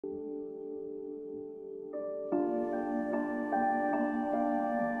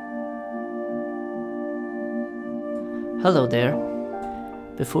Hello there.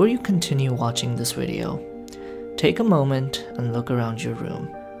 Before you continue watching this video, take a moment and look around your room.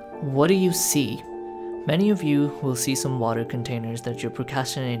 What do you see? Many of you will see some water containers that you're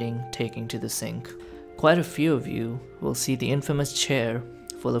procrastinating taking to the sink. Quite a few of you will see the infamous chair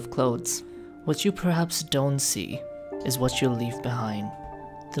full of clothes. What you perhaps don't see is what you'll leave behind.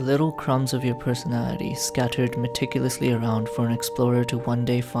 The little crumbs of your personality scattered meticulously around for an explorer to one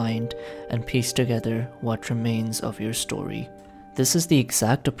day find and piece together what remains of your story. This is the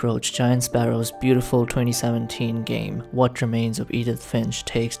exact approach Giant Sparrow's beautiful 2017 game, What Remains of Edith Finch,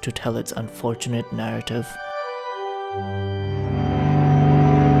 takes to tell its unfortunate narrative.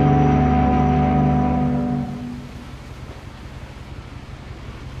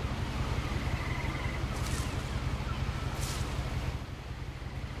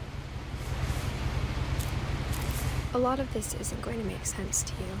 A lot of this isn't going to make sense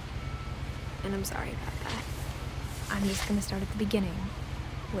to you, and I'm sorry about that. I'm just going to start at the beginning,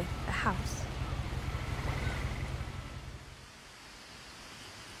 with the house.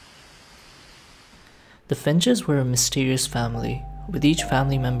 The Finches were a mysterious family, with each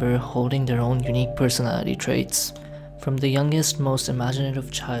family member holding their own unique personality traits. From the youngest, most imaginative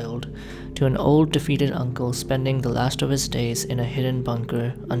child, to an old defeated uncle spending the last of his days in a hidden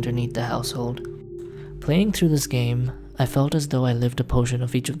bunker underneath the household. Playing through this game, I felt as though I lived a portion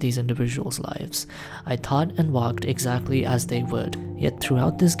of each of these individuals' lives. I thought and walked exactly as they would, yet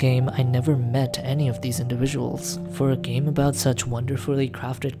throughout this game I never met any of these individuals. For a game about such wonderfully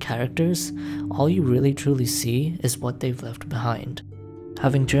crafted characters, all you really truly see is what they've left behind.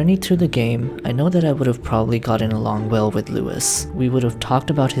 Having journeyed through the game, I know that I would have probably gotten along well with Lewis. We would have talked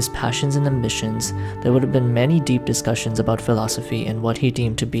about his passions and ambitions. There would have been many deep discussions about philosophy and what he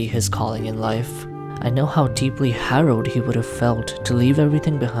deemed to be his calling in life. I know how deeply harrowed he would have felt to leave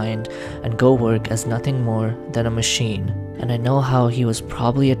everything behind and go work as nothing more than a machine. And I know how he was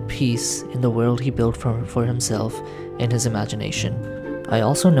probably at peace in the world he built for himself in his imagination. I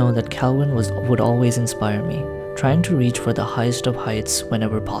also know that Calvin would always inspire me, trying to reach for the highest of heights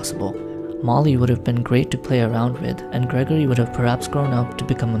whenever possible. Molly would have been great to play around with, and Gregory would have perhaps grown up to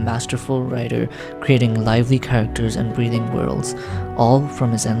become a masterful writer, creating lively characters and breathing worlds, all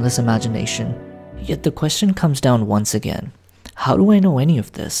from his endless imagination. Yet the question comes down once again. How do I know any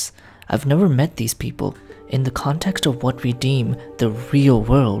of this? I've never met these people. In the context of what we deem the real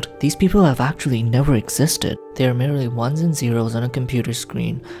world, these people have actually never existed. They are merely ones and zeros on a computer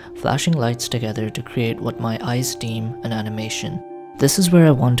screen, flashing lights together to create what my eyes deem an animation. This is where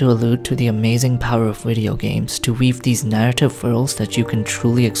I want to allude to the amazing power of video games to weave these narrative worlds that you can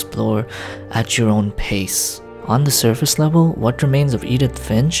truly explore at your own pace. On the surface level, What Remains of Edith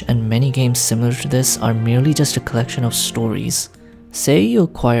Finch and many games similar to this are merely just a collection of stories. Say you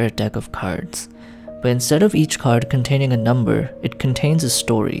acquire a deck of cards, but instead of each card containing a number, it contains a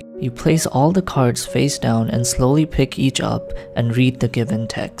story. You place all the cards face down and slowly pick each up and read the given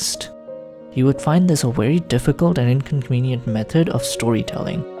text. You would find this a very difficult and inconvenient method of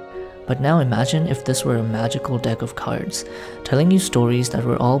storytelling. But now imagine if this were a magical deck of cards, telling you stories that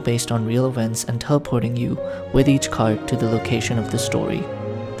were all based on real events and teleporting you with each card to the location of the story.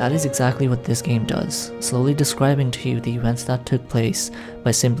 That is exactly what this game does, slowly describing to you the events that took place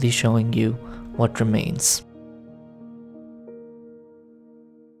by simply showing you what remains.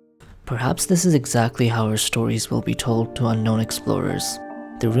 Perhaps this is exactly how our stories will be told to unknown explorers.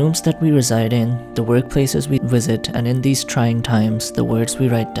 The rooms that we reside in, the workplaces we visit, and in these trying times, the words we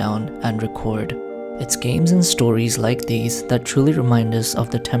write down and record. It's games and stories like these that truly remind us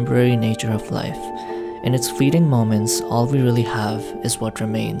of the temporary nature of life. In its fleeting moments, all we really have is what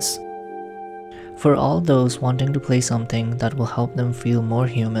remains. For all those wanting to play something that will help them feel more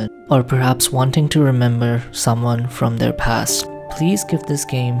human, or perhaps wanting to remember someone from their past, please give this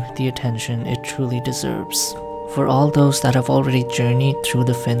game the attention it truly deserves. For all those that have already journeyed through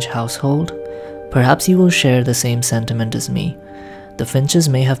the Finch household, perhaps you will share the same sentiment as me. The Finches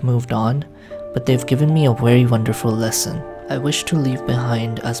may have moved on, but they've given me a very wonderful lesson. I wish to leave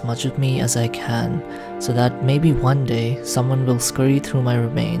behind as much of me as I can, so that maybe one day someone will scurry through my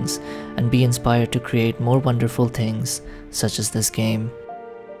remains and be inspired to create more wonderful things, such as this game.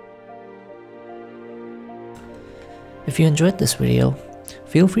 If you enjoyed this video,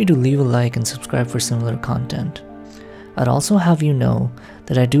 feel free to leave a like and subscribe for similar content. I'd also have you know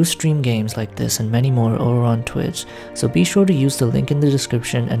that I do stream games like this and many more over on Twitch, so be sure to use the link in the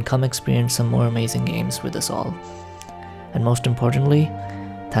description and come experience some more amazing games with us all. And most importantly,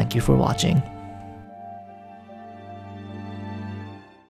 thank you for watching.